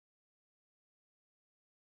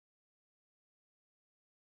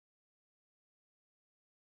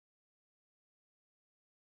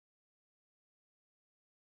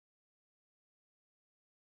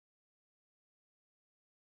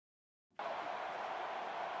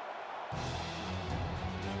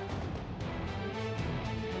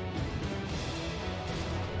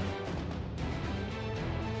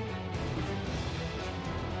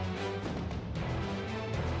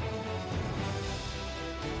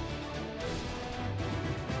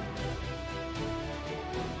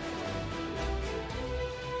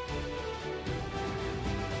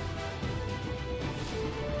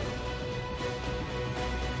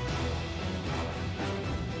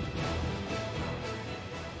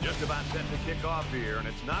just about set to kick off here, and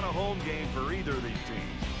it's not a home game for either of these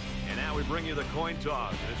teams. And now we bring you the coin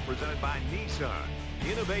toss, and it's presented by Nissan.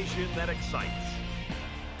 Innovation that excites.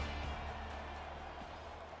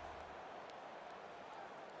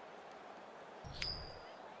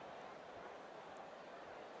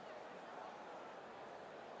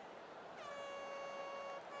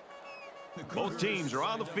 Both teams are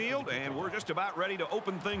on the field, and we're just about ready to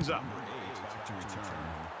open things up.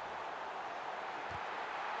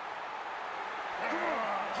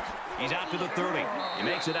 He's out to the 30. He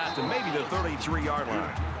makes it out to maybe the 33-yard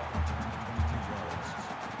line.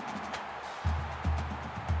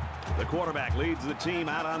 The quarterback leads the team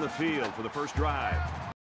out on the field for the first drive.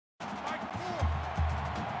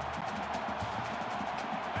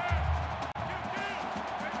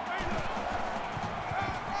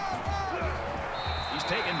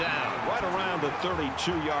 Taken down right around the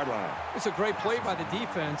 32-yard line. It's a great play by the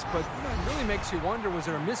defense, but it really makes you wonder, was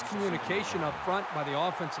there a miscommunication up front by the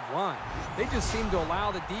offensive line? They just seemed to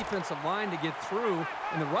allow the defensive line to get through,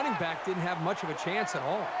 and the running back didn't have much of a chance at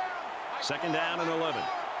all. Second down and 11.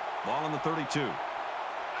 Ball on the 32.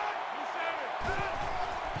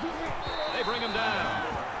 They bring him down.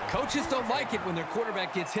 Coaches don't like it when their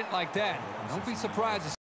quarterback gets hit like that. Don't be surprised to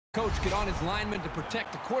see the coach get on his lineman to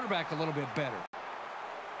protect the quarterback a little bit better.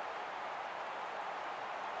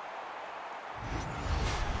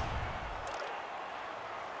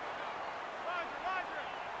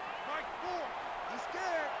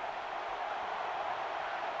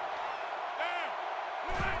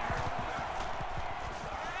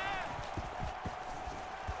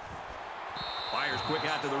 Quick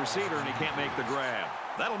out to the receiver, and he can't make the grab.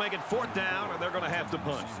 That'll make it fourth down, and they're going to have to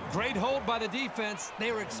punt. Great hold by the defense.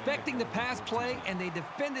 They were expecting the pass play, and they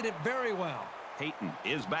defended it very well. Hayton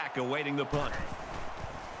is back awaiting the punt.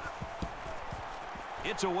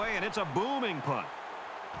 It's away, and it's a booming punt.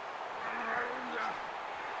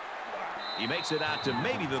 He makes it out to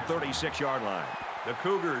maybe the 36-yard line. The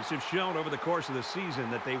Cougars have shown over the course of the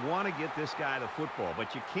season that they want to get this guy the football,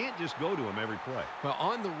 but you can't just go to him every play. Well,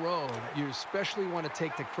 on the road, you especially want to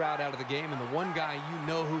take the crowd out of the game, and the one guy you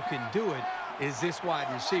know who can do it is this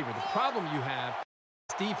wide receiver. The problem you have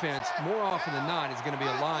is defense, more often than not, is going to be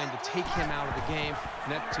aligned to take him out of the game.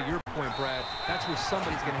 And that, to your point, Brad, that's where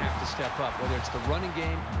somebody's going to have to step up, whether it's the running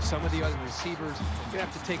game, some of the other receivers. You're going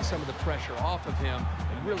to have to take some of the pressure off of him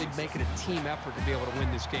and really make it a team effort to be able to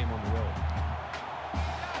win this game on the road.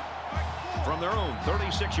 From their own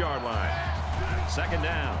 36-yard line. Second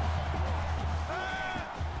down.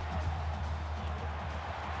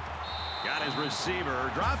 Got his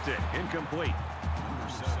receiver, dropped it, incomplete.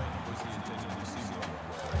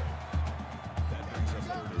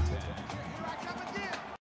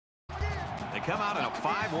 They come out in a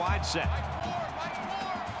 5-wide set.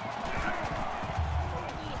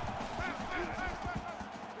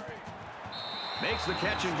 Makes the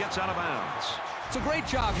catch and gets out of bounds. It's a great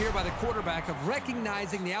job here by the quarterback of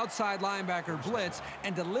recognizing the outside linebacker blitz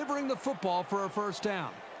and delivering the football for a first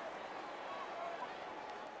down.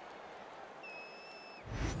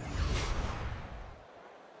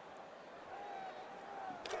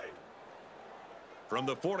 From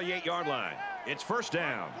the 48-yard line, it's first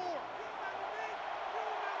down.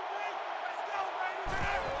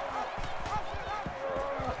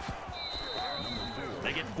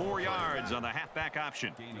 They get 4 yards on the halfback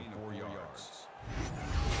option. Gain of 4 yards.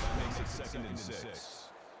 That makes it second and 6.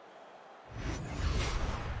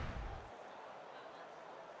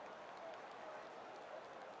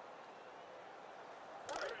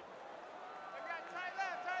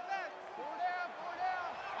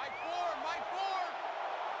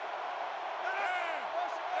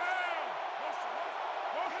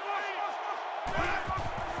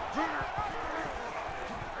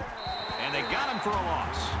 And they got him for a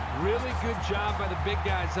loss. Really good job by the big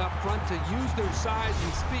guys up front to use their size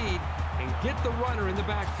and speed and get the runner in the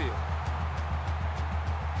backfield.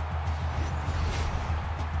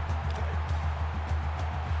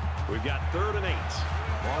 We've got 3rd and 8.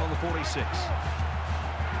 Ball on the 46.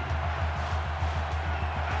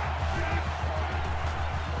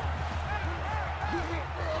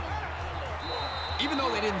 Even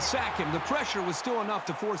though they didn't sack him, the pressure was still enough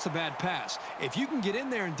to force a bad pass. If you can get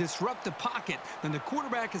in there and disrupt the pocket, then the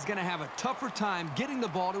quarterback is going to have a tougher time getting the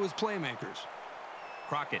ball to his playmakers.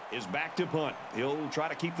 Crockett is back to punt. He'll try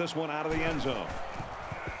to keep this one out of the end zone.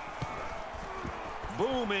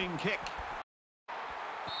 Booming kick.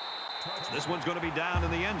 This one's going to be down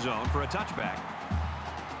in the end zone for a touchback.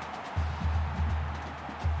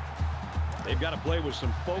 They've got to play with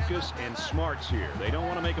some focus and smarts here. They don't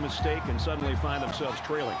want to make a mistake and suddenly find themselves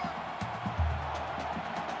trailing.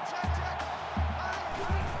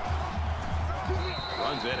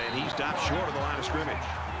 Runs it, and he stops short of the line of scrimmage.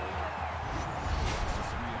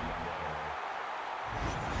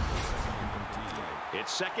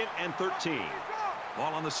 It's 2nd and 13.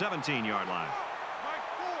 Ball on the 17-yard line.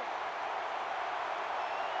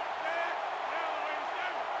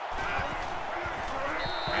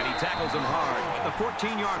 And he tackles him hard at the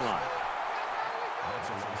 14-yard line.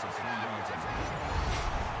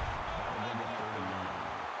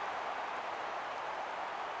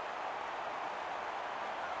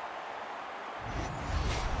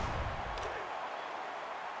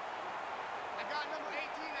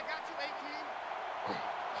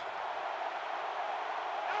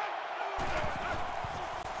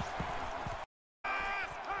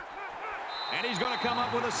 And he's going to come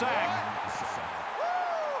up with a sack. That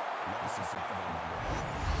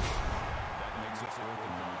makes it 4th and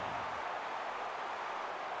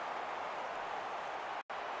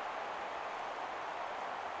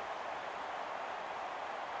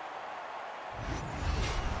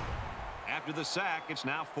 9. After the sack, it's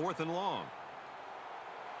now 4th and long.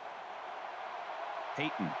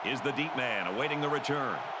 Peyton is the deep man awaiting the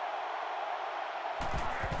return.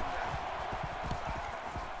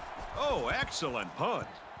 Oh, excellent punt.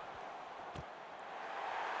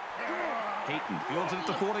 Peyton fields it at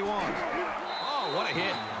the 41. Oh, what a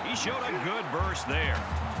hit. He showed a good burst there.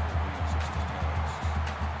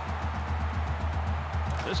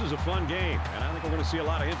 This is a fun game, and I think we're going to see a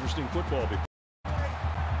lot of interesting football.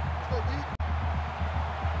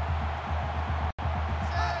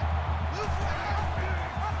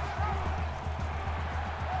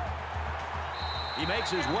 He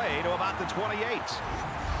makes his way to about the 28.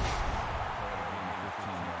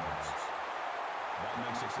 That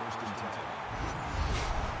makes it 1st and 10.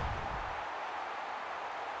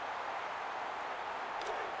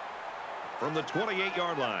 From the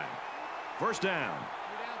 28-yard line. 1st down.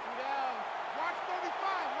 Watch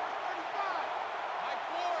 35. Watch 35. Mike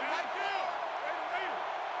Ford. Mike Ford.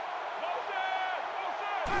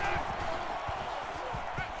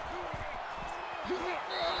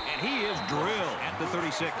 And he is drilled at the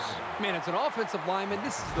 36. Man, as an offensive lineman,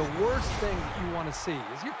 this is the worst thing that you want to see,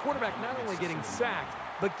 is your quarterback not only getting sacked,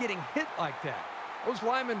 but getting hit like that. Those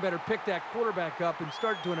linemen better pick that quarterback up and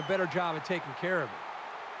start doing a better job of taking care of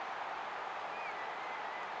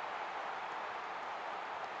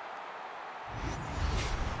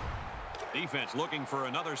it. Defense looking for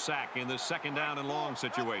another sack in this 2nd down and long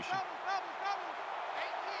situation.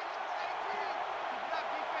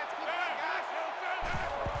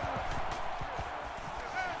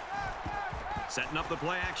 Setting up the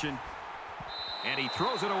play action. And he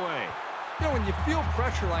throws it away. You know, when you feel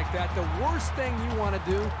pressure like that, the worst thing you want to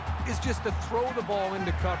do is just to throw the ball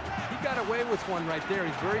into coverage. He got away with one right there.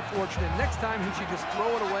 He's very fortunate. Next time, he should just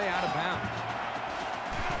throw it away out of bounds.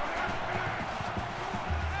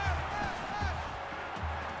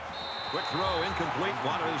 Quick throw, incomplete,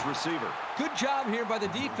 wanted his receiver. Good job here by the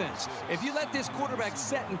defense. If you let this quarterback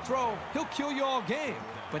set and throw, he'll kill you all game.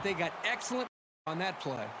 But they got excellent on that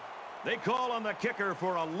play. They call on the kicker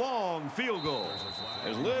for a long field goal.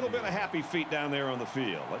 There's a little bit of happy feet down there on the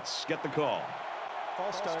field. Let's get the call.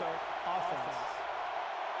 False start, offense.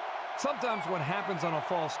 Sometimes what happens on a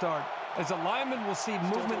false start is a lineman will see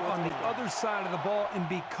movement on the other side of the ball and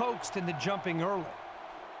be coaxed into jumping early.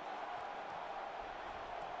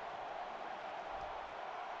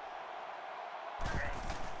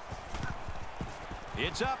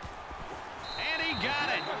 It's up. And he got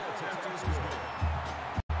it.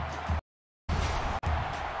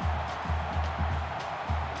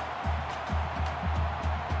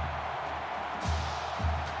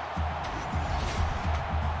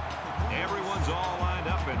 Everyone's all lined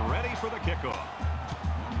up and ready for the kickoff.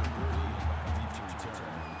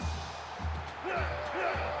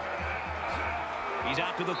 He's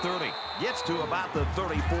out to the 30. Gets to about the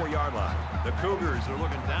 34-yard line. The Cougars are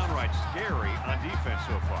looking downright scary on defense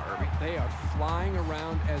so far, Irving. They are flying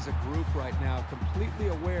around as a group right now, completely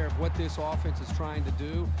aware of what this offense is trying to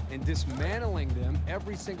do and dismantling them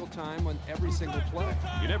every single time on every single play.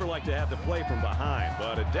 You never like to have to play from behind,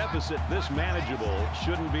 but a deficit this manageable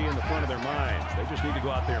shouldn't be in the front of their minds. They just need to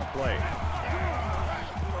go out there and play.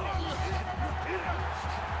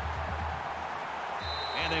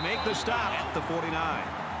 And they make the stop at the 49.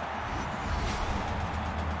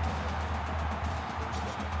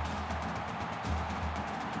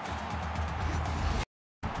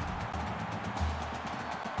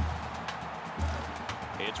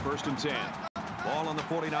 It's 1st and 10. Ball on the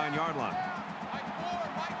 49-yard line.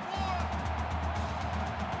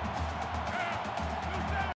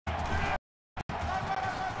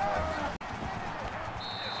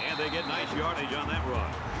 And they get nice yardage on that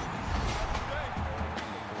run.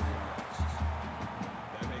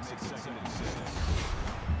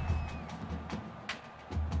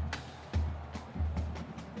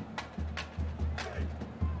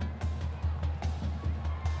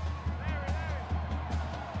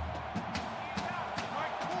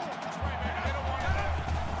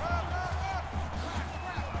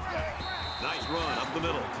 the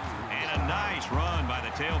middle. And a nice run by the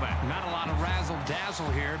tailback. Not a lot of razzle-dazzle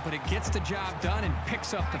here, but it gets the job done and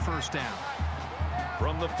picks up the first down.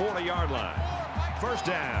 From the 40-yard line. First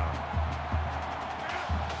down.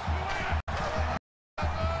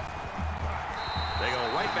 They go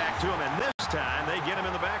right back to him, and this time they get him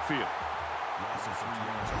in the backfield. Loss of 3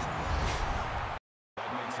 yards.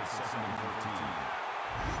 That makes it 2nd and 13.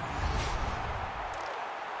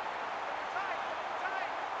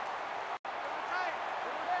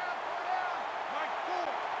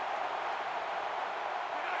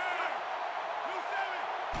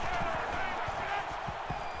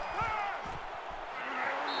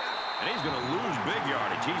 And he's going to lose big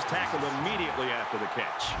yardage. He's tackled immediately after the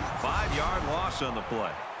catch. 5-yard loss on the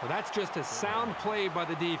play. Well, that's just a sound play by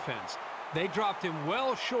the defense. They dropped him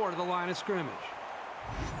well short of the line of scrimmage.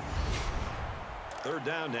 Third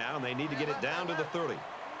down now, and they need to get it down to the 30.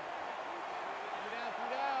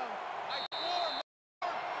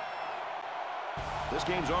 This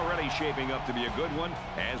game's already shaping up to be a good one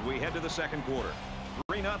as we head to the second quarter.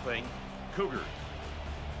 3-0, Cougars.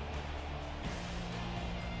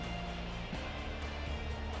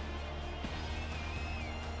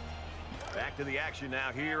 Back to the action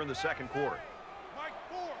now here in the second quarter.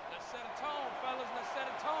 Let's set a tone, fellas. Let's set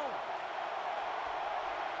a tone.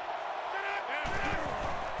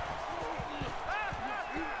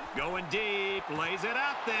 Going deep, lays it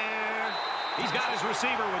out there. He's got his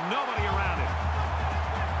receiver with nobody around him.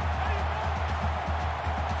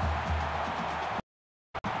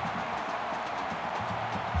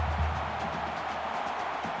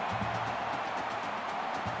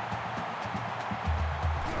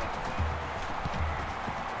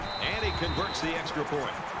 And he converts the extra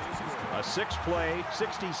point. A 6-play,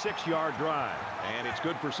 66-yard drive, and it's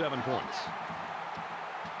good for 7 points.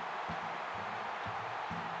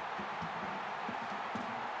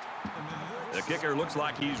 The kicker looks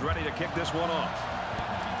like he's ready to kick this one off.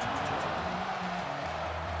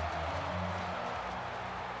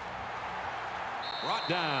 Brought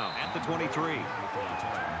down at the 23.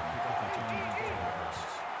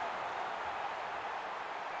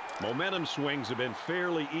 Momentum swings have been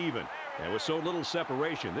fairly even. And with so little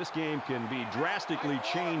separation, this game can be drastically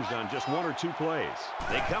changed on just 1 or 2 plays.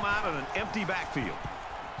 They come out in an empty backfield.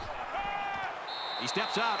 He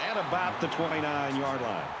steps out at about the 29-yard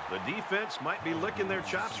line. The defense might be licking their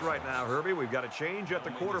chops right now, Herbie. We've got a change at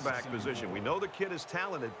the quarterback position. We know the kid is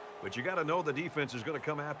talented, but you got to know the defense is going to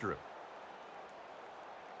come after him.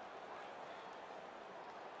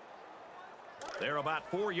 They're about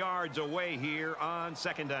 4 yards away here on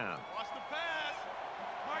second down. Watch the pass.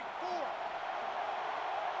 Mike Ford.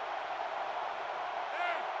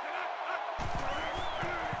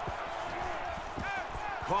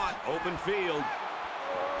 Caught, open field.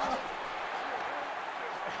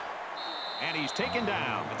 And he's taken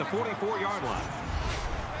down at the 44-yard line.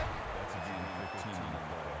 That's a gain of 15 on the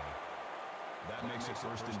play. That makes it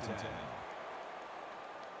 1st and 10.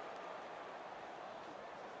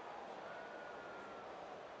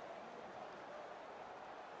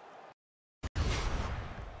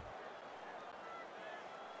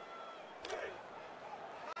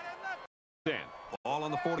 Ball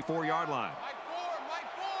on the 44-yard line. Mike Ford.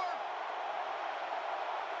 Mike Ford.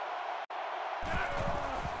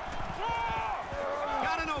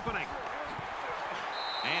 Got an opening.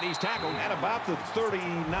 And he's tackled at about the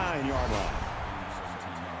 39-yard line.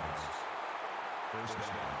 17 yards. First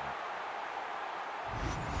down.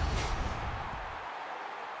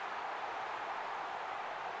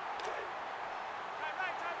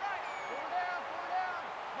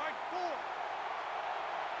 Mike Ford.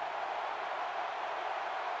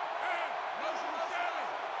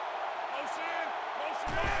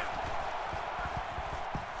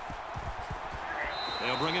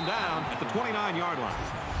 They'll bring him down at the 29-yard line.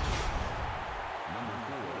 Number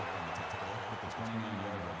 4 on the tackle at the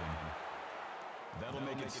 29-yard line. That'll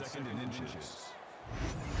make it 2nd and inches.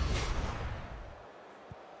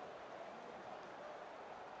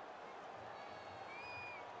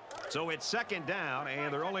 So it's second down,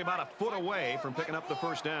 and they're only about a foot away from picking up the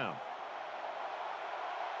first down.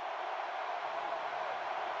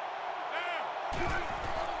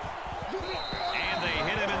 And they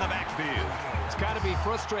hit him in the backfield. It's got to be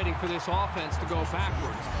frustrating for this offense to go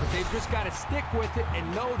backwards, but they've just got to stick with it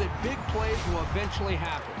and know that big plays will eventually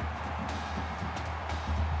happen.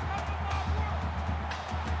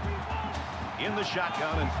 In the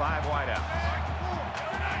shotgun and 5 wideouts.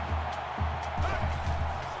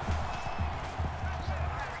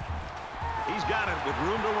 He's got it with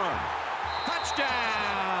room to run.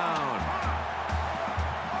 Touchdown!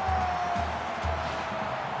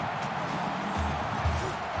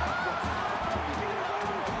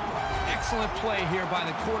 Excellent play here by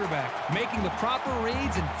the quarterback, making the proper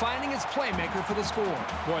reads and finding his playmaker for the score.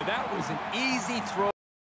 Boy, that was an easy throw.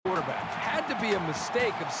 Quarterback had to be a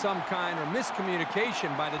mistake of some kind or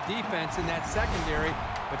miscommunication by the defense in that secondary,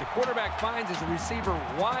 but the quarterback finds his receiver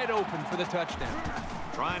wide open for the touchdown.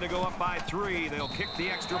 Trying to go up by 3, they'll kick the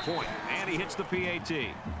extra point, and he hits the PAT.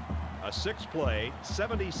 A 6-play,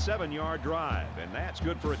 77-yard drive, and that's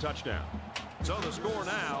good for a touchdown. So the score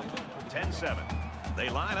now, 10-7. They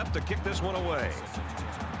line up to kick this one away.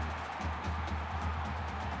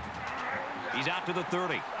 He's out to the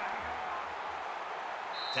 30.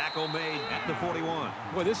 Tackle made at the 41.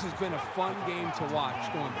 Boy, this has been a fun game to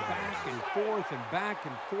watch, going back and forth and back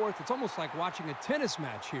and forth. It's almost like watching a tennis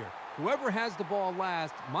match here. Whoever has the ball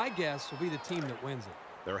last, my guess will be the team that wins it.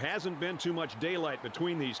 There hasn't been too much daylight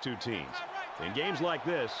between these two teams. In games like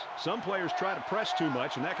this, some players try to press too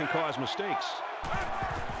much, and that can cause mistakes.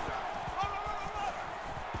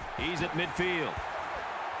 He's at midfield.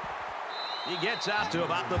 He gets out to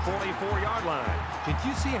about the 44-yard line. Did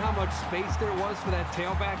you see how much space there was for that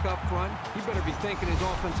tailback up front? He better be thanking his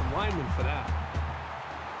offensive lineman for that.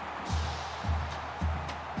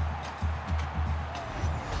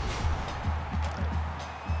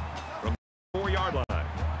 From the 4-yard line,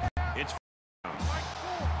 it's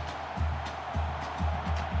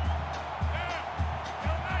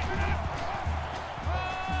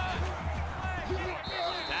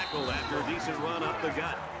tackled after a decent run up the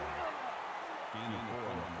gut. Gain of 4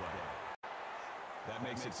 on the play. That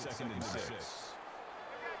makes it 2nd and 6.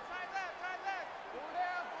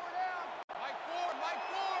 Mike 4, Mike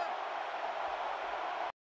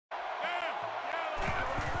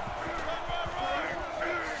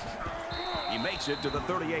 4. He makes it to the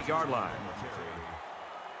 38-yard line.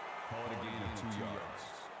 Call it a gain of 2 yards.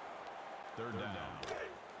 3rd down.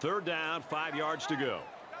 3rd down, 5 yards to go.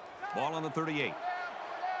 Ball on the 38.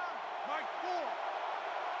 Mike 4.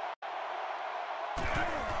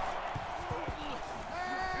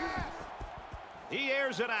 He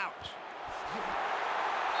airs it out.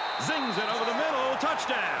 Zings it over the middle.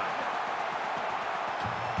 Touchdown.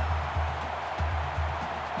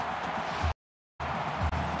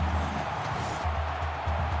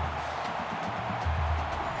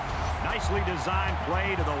 Nicely designed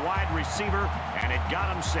play to the wide receiver, and it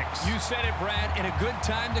got him 6. You said it, Brad, and a good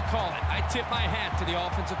time to call it. I tip my hat to the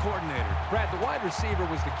offensive coordinator. Brad, the wide receiver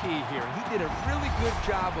was the key here. He did a really good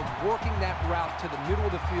job of working that route to the middle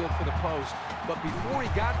of the field for the post. But before he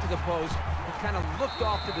got to the post, he kind of looked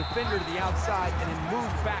off the defender to the outside and then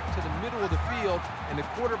moved back to the middle of the field, and the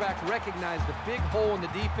quarterback recognized the big hole in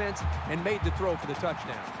the defense and made the throw for the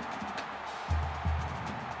touchdown.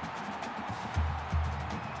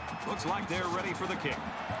 Looks like they're ready for the kick.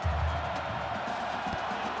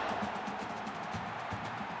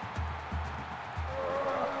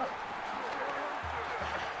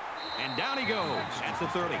 And down he goes at the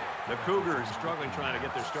 30. The Cougars struggling trying to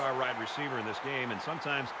get their star wide receiver in this game, and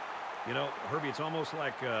sometimes, you know, Herbie, it's almost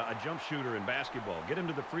like a jump shooter in basketball. Get him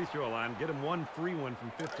to the free throw line, get him one free one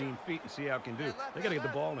from 15 feet and see how it can do. They got to get the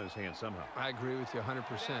ball in his hands somehow. I agree with you 100%.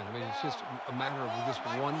 I mean, it's just a matter of just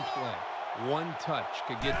one play. One touch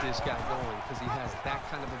could get this guy going because he has that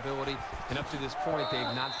kind of ability. And up to this point,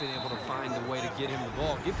 they've not been able to find a way to get him the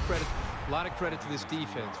ball. Give credit, a lot of credit to this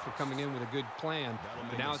defense for coming in with a good plan.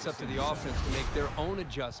 But now it's up to the offense to make their own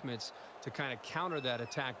adjustments to kind of counter that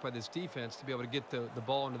attack by this defense to be able to get the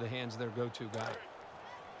ball into the hands of their go-to guy.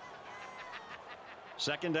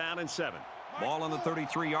 2nd down and 7. Ball on the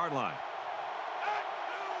 33-yard line.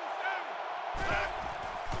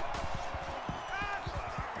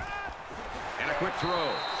 Quick throw.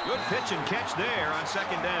 Good pitch and catch there on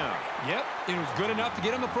 2nd down. Yep, it was good enough to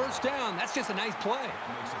get him a 1st down. That's just a nice play.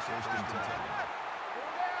 Makes it 1st and 10.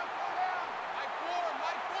 Mike 4,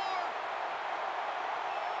 Mike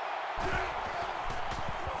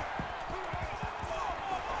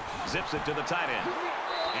 4. Zips it to the tight end.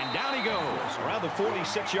 And down he goes around the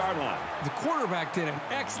 46-yard line. The quarterback did an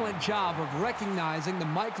excellent job of recognizing the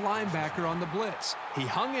Mike linebacker on the blitz. He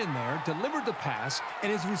hung in there, delivered the pass,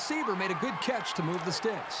 and his receiver made a good catch to move the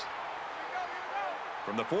sticks.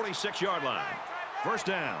 From the 46-yard line, 1st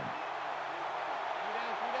down.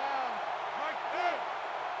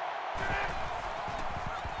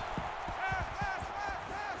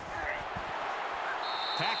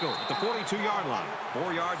 Tackle at the 42-yard line.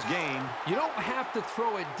 4 yards gain. You don't have to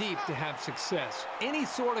throw it deep to have success. Any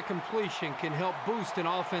sort of completion can help boost an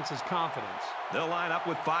offense's confidence. They'll line up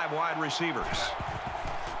with 5 wide receivers.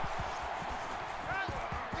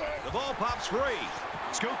 The ball pops free.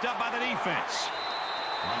 Scooped up by the defense.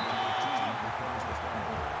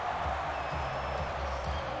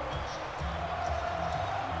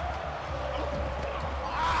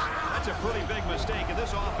 pretty big mistake, and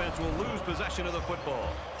this offense will lose possession of the football.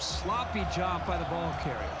 Sloppy job by the ball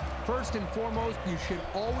carrier. First and foremost, you should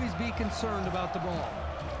always be concerned about the ball.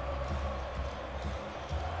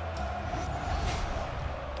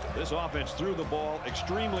 This offense threw the ball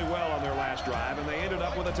extremely well on their last drive, and they ended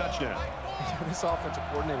up with a touchdown. This offensive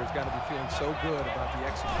coordinator's got to be feeling so good about the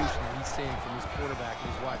execution that he's seeing from his quarterback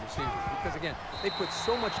and his wide receivers. Because, again, they put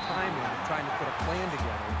so much time into trying to put a plan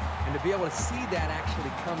together, and to be able to see that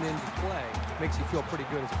actually come into play makes you feel pretty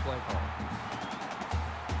good as a play caller.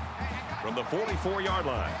 From the 44-yard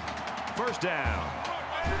line, first down.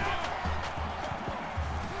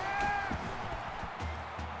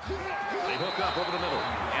 They hook up over the middle,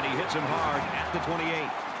 and he hits him hard at the 28.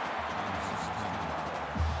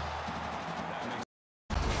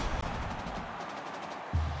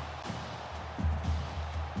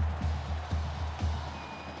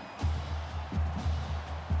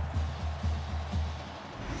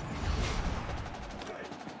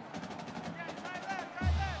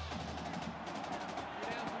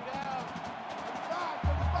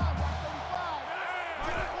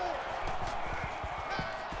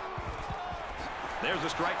 There's a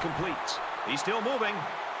strike complete. He's still moving.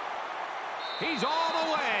 He's all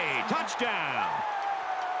the way. Touchdown.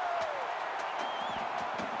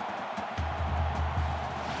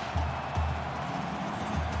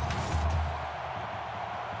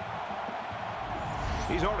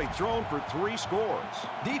 He's already thrown for 3 scores.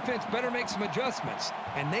 Defense better make some adjustments,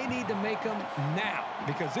 and they need to make them now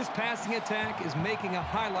because this passing attack is making a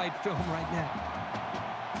highlight film right now.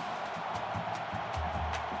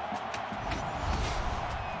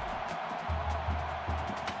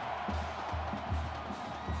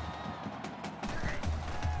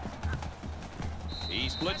 He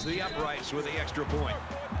splits the uprights with the extra point.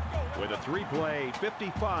 With a 3-play,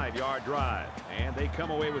 55-yard drive. And they come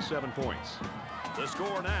away with 7 points. The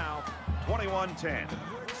score now, 21-10.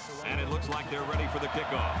 And it looks like they're ready for the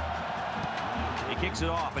kickoff. He kicks it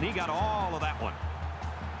off, and he got all of that one.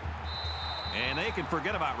 And they can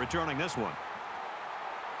forget about returning this one.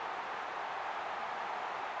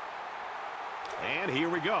 And here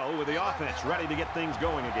we go with the offense ready to get things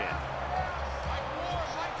going again.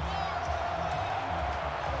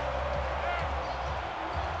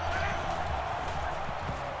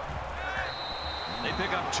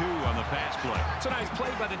 Pick up 2 on the pass play. It's a nice play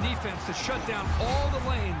by the defense to shut down all the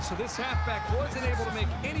lanes, so this halfback wasn't able to make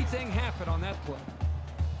anything happen on that play.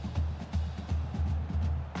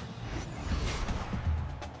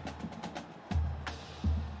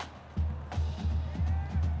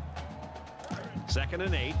 Second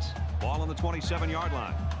and 8. Ball on the 27-yard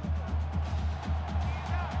line.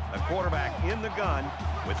 The quarterback in the gun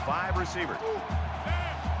with 5 receivers.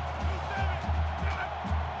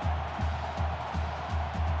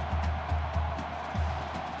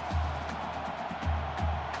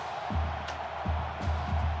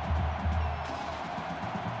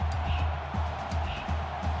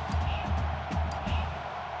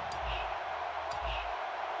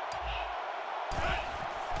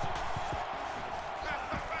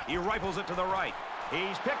 He rifles it to the right.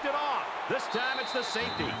 He's picked it off. This time it's the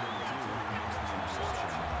safety.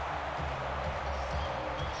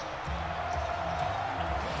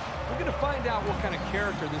 We're going to find out what kind of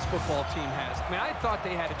character this football team has. I mean, I thought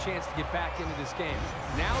they had a chance to get back into this game.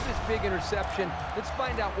 Now this big interception, let's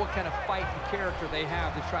find out what kind of fight and character they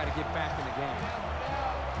have to try to get back in the game.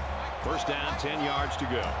 First down, 10 yards to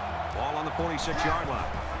go. Ball on the 46-yard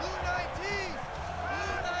line.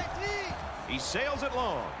 He sails it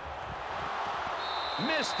long.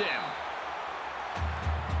 Missed him.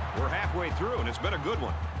 We're halfway through, and it's been a good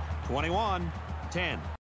one. 21-10.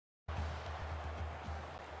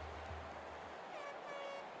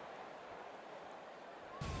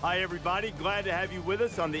 Hi, everybody. Glad to have you with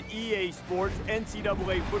us on the EA Sports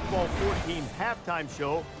NCAA Football 14 halftime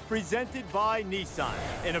show presented by Nissan.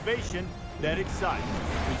 Innovation that excites.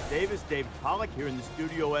 Chris Davis, David Pollack here in the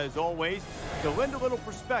studio as always to lend a little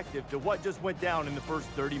perspective to what just went down in the first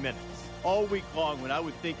 30 minutes. All week long when I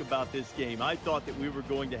would think about this game, I thought that we were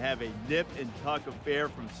going to have a nip and tuck affair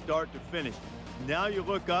from start to finish. Now you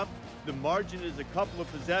look up, the margin is a couple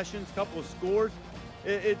of possessions, couple of scores.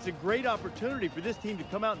 It's a great opportunity for this team to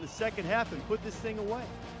come out in the second half and put this thing away.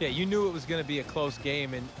 Yeah, you knew it was going to be a close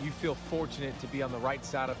game, and you feel fortunate to be on the right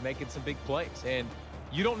side of making some big plays. And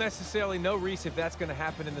you don't necessarily know, Reese, if that's going to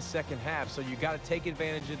happen in the second half. So you got to take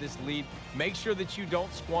advantage of this lead. Make sure that you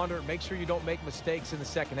don't squander it. Make sure you don't make mistakes in the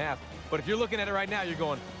second half. But if you're looking at it right now, you're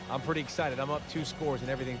going, I'm pretty excited. I'm up 2 scores, and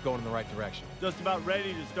everything's going in the right direction. Just about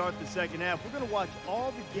ready to start the second half. We're going to watch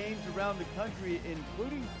all the games around the country,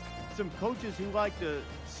 including some coaches who like to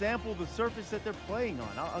sample the surface that they're playing on.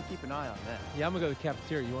 I'll keep an eye on that. Yeah, I'm going to go to the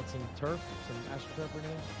cafeteria. You want some turf? Some AstroTurf or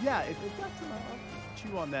anything? Yeah, if they've got some, I'll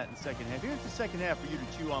chew on that in the second half. Here's the second half for you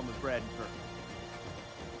to chew on with Brad and Kirk.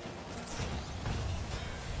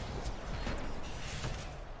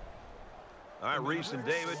 All right, Reese and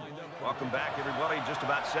David, welcome back, everybody. Just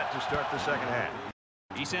about set to start the second half.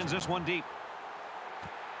 He sends this one deep.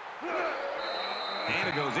 And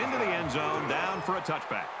it goes into the end zone, down for a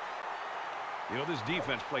touchback. You know, this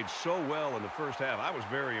defense played so well in the first half. I was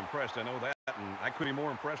very impressed. I know that, and I couldn't be more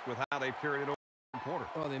impressed with how they've carried it over the quarter.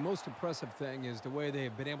 Well, the most impressive thing is the way they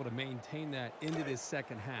have been able to maintain that into this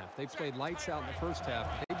second half. They played lights out in the first half.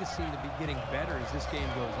 They just seem to be getting better as this game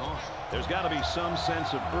goes on. There's got to be some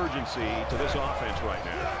sense of urgency to this offense right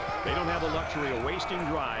now. They don't have the luxury of wasting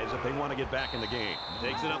drives if they want to get back in the game.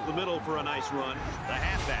 Takes it up the middle for a nice run. The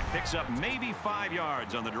halfback picks up maybe 5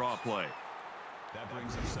 yards on the draw play. That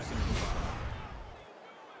brings up second and 5.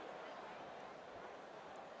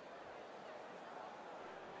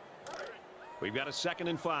 We've got a 2nd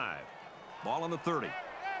and 5. Ball on the 30.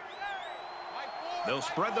 They'll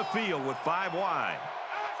spread the field with 5 wide.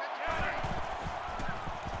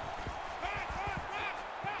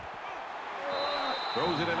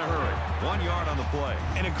 Throws it in a hurry. 1 yard on the play.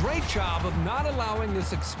 And a great job of not allowing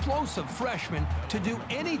this explosive freshman to do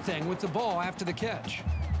anything with the ball after the catch.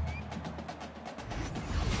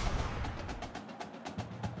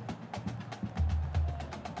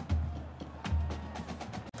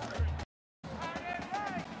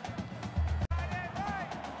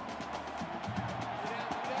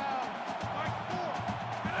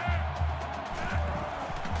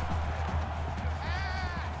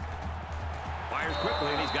 Fires quickly,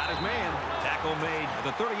 and he's got his man. Tackle made at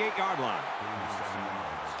the 38-yard line.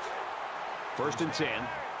 1st and 10.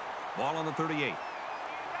 Ball on the 38.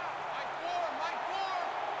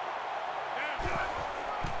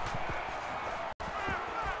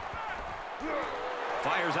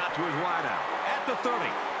 Fires out to his wideout at the 30.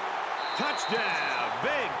 Touchdown.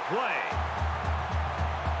 Big play.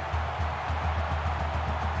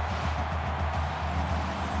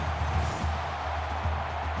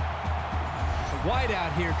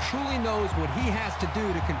 Wideout here truly knows what he has to do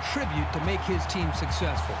to contribute to make his team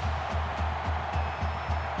successful.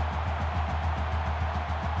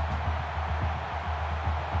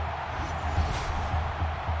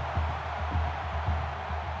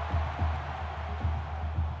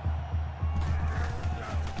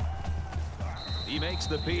 He makes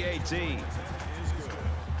the PAT.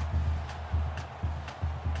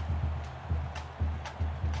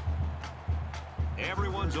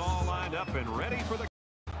 Everyone's all lined up and ready for the...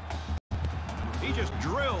 He just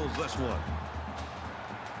drills this one.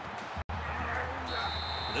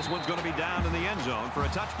 This one's going to be down in the end zone for a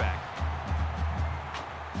touchback.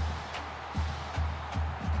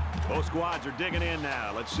 Both squads are digging in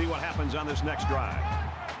now. Let's see what happens on this next drive.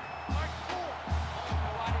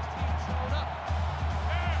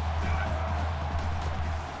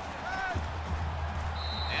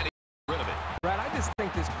 And he's rid of it. Brad, I just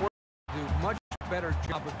think this quarterback will do much better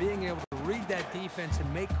job of being able to read that defense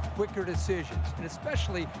and make quicker decisions. And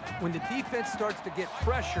especially when the defense starts to get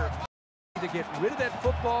pressure, either get rid of that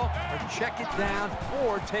football or check it down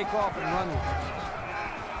or take off and run with it.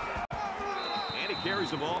 And he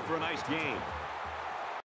carries the ball for a nice gain.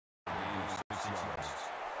 6 yards.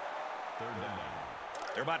 3rd down.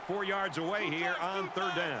 They're about 4 yards away here on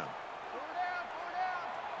 3rd down.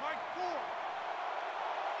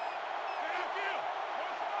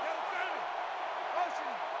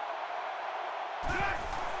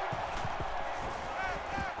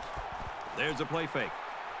 There's a play fake.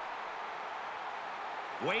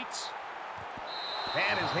 Waits.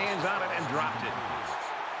 Had his hands on it and dropped it.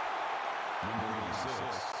 Number 86,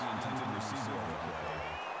 the intended receiver on the play.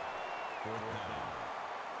 4th down.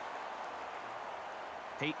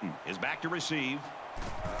 Peyton is back to receive.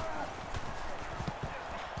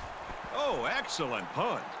 Oh, excellent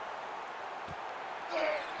punt.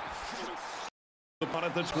 The punt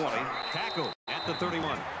at the 20. Tackle at the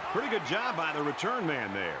 31. Pretty good job by the return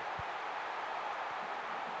man there.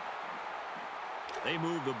 They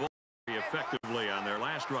moved the ball effectively on their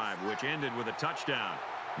last drive, which ended with a touchdown.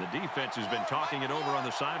 The defense has been talking it over on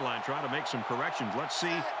the sideline, trying to make some corrections. Let's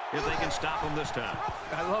see if they can stop them this time.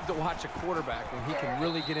 I love to watch a quarterback when he can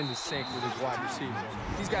really get into sync with his wide receivers.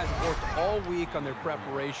 These guys have worked all week on their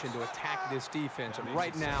preparation to attack this defense, and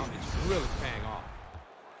right now it's really paying off.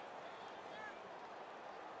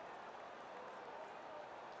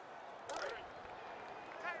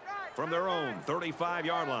 From their own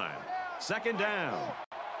 35-yard line. 2nd down.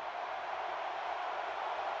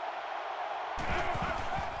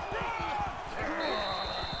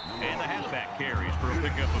 carries for a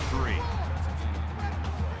pickup of 3.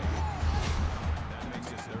 That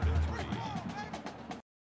makes it 3rd and 3.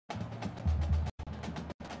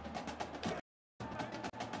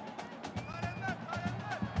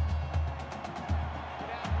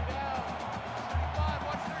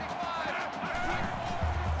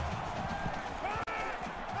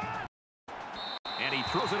 And he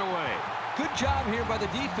throws it away. Good job here by the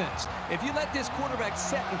defense. If you let this quarterback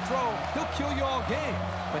set and throw, he'll kill you all game.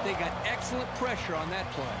 But they got excellent pressure on that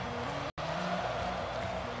play.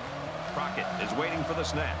 Crockett is waiting for the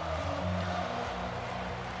snap.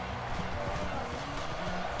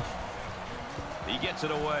 He gets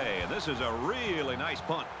it away. This is a really nice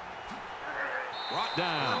punt. Brought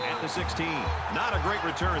down at the 16. Not a great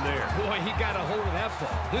return there. Boy, he got a hold of that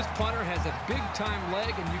ball. This punter has a big-time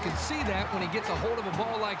leg, and you can see that when he gets a hold of a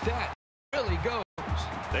ball like that. It really goes.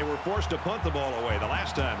 They were forced to punt the ball away the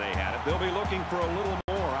last time they had it. They'll be looking for a little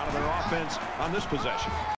more out of their offense on this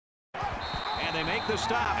possession. And they make the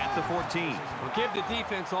stop at the 14. Well, give the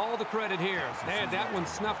defense all the credit here. They had that one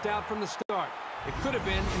snuffed out from the start. It could have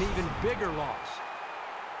been an even bigger loss.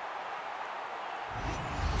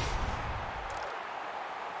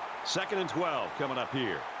 Second and 12 coming up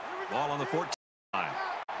here. Ball on the 14 line.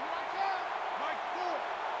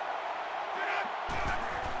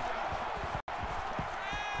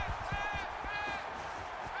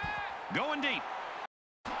 Going deep.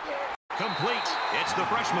 Complete. It's the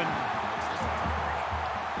freshman.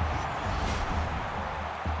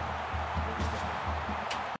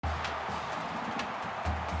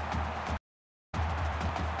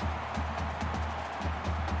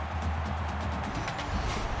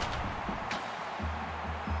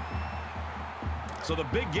 So the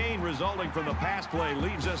big gain resulting from the pass play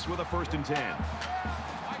leaves us with a 1st and 10.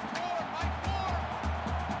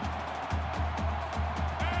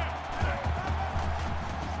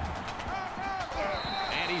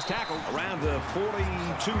 And he's tackled around the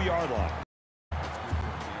 42-yard line.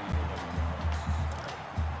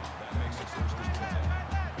 That makes it 1st and 10.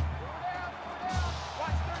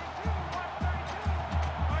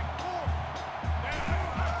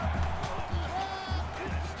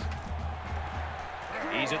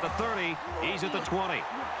 He's at the 30. He's at the 20.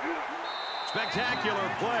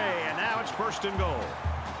 Spectacular play, and now it's 1st and goal.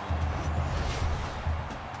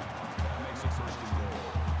 That makes it 1st and goal.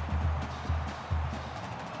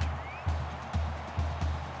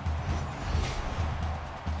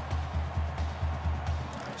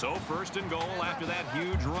 So 1st and goal after that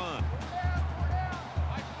huge run.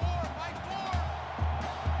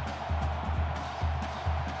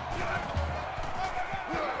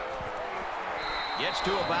 Gets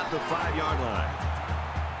to about the 5-yard line.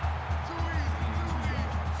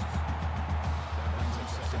 That brings up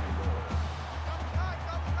 2nd and goal.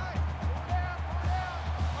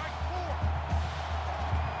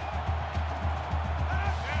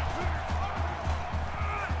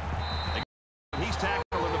 He's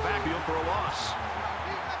tackled in the backfield for a loss.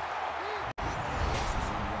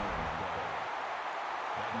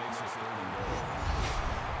 That makes it 3rd and goal.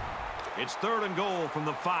 It's 3rd and goal from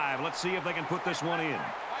the 5. Let's see if they can put this one in.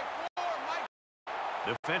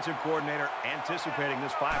 Defensive coordinator anticipating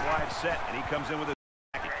this 5-wide set, and he comes in with a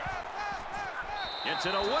package. Gets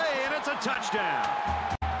it away, and it's a touchdown.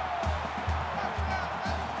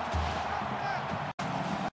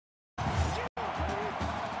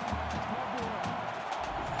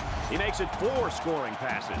 He makes it 4 scoring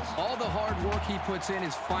passes. All the hard work he puts in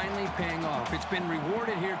is finally paying off. It's been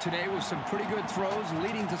rewarded here today with some pretty good throws,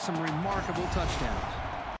 leading to some remarkable touchdowns.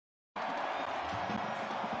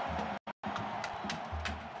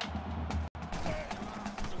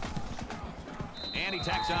 And he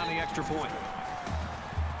tacks on the extra point.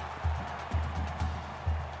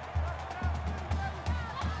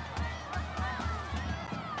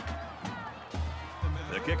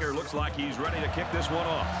 The kicker looks like he's ready to kick this one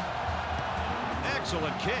off.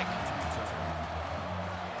 Excellent kick.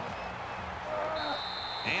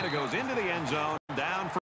 And it goes into the end zone, down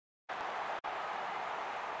for...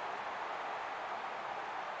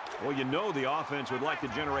 Well, you know the offense would like to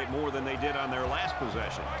generate more than they did on their last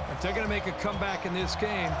possession. If they're going to make a comeback in this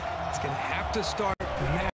game, it's going to have to start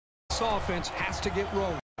now. This offense has to get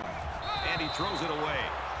rolling. And he throws it away.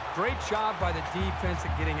 Great job by the defense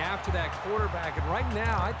at getting after that quarterback. And right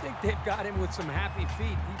now, I think they've got him with some happy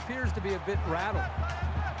feet. He appears to be a bit rattled.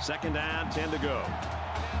 2nd down, 10 to go.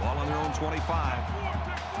 Ball on their own 25.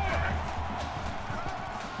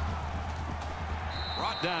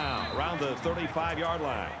 Brought down around the 35-yard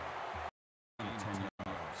line. 10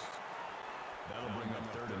 yards. That'll bring up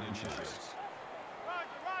 3rd and inches.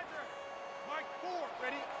 Roger. Mike 4,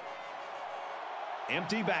 ready?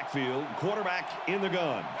 Empty backfield, quarterback in the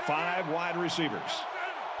gun. 5 wide receivers.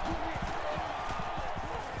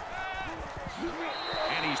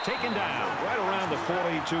 And he's taken down right around the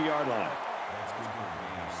 42-yard line. That's good for a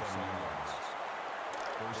gain of 7 yards.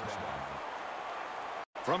 First down.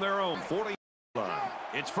 From their own 40 line,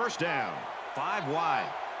 it's first down, 5 wide.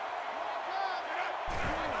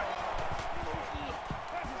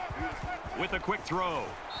 With a quick throw.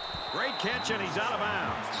 Great catch, and he's out of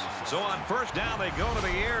bounds. So on first down, they go to the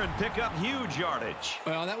air and pick up huge yardage.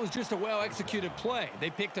 Well, that was just a well-executed play. They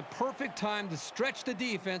picked a perfect time to stretch the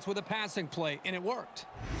defense with a passing play, and it worked.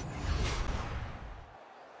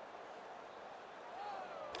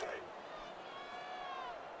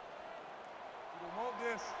 Hold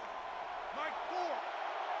this. Mike, 4.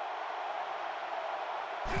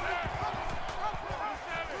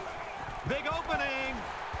 Big opening.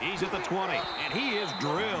 He's at the 20, and he is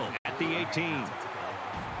drilled at the 18.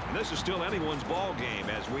 And this is still anyone's ball game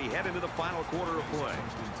as we head into the final quarter of play.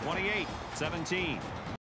 28-17.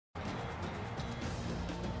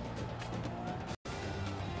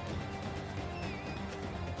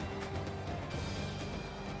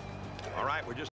 All right, we're just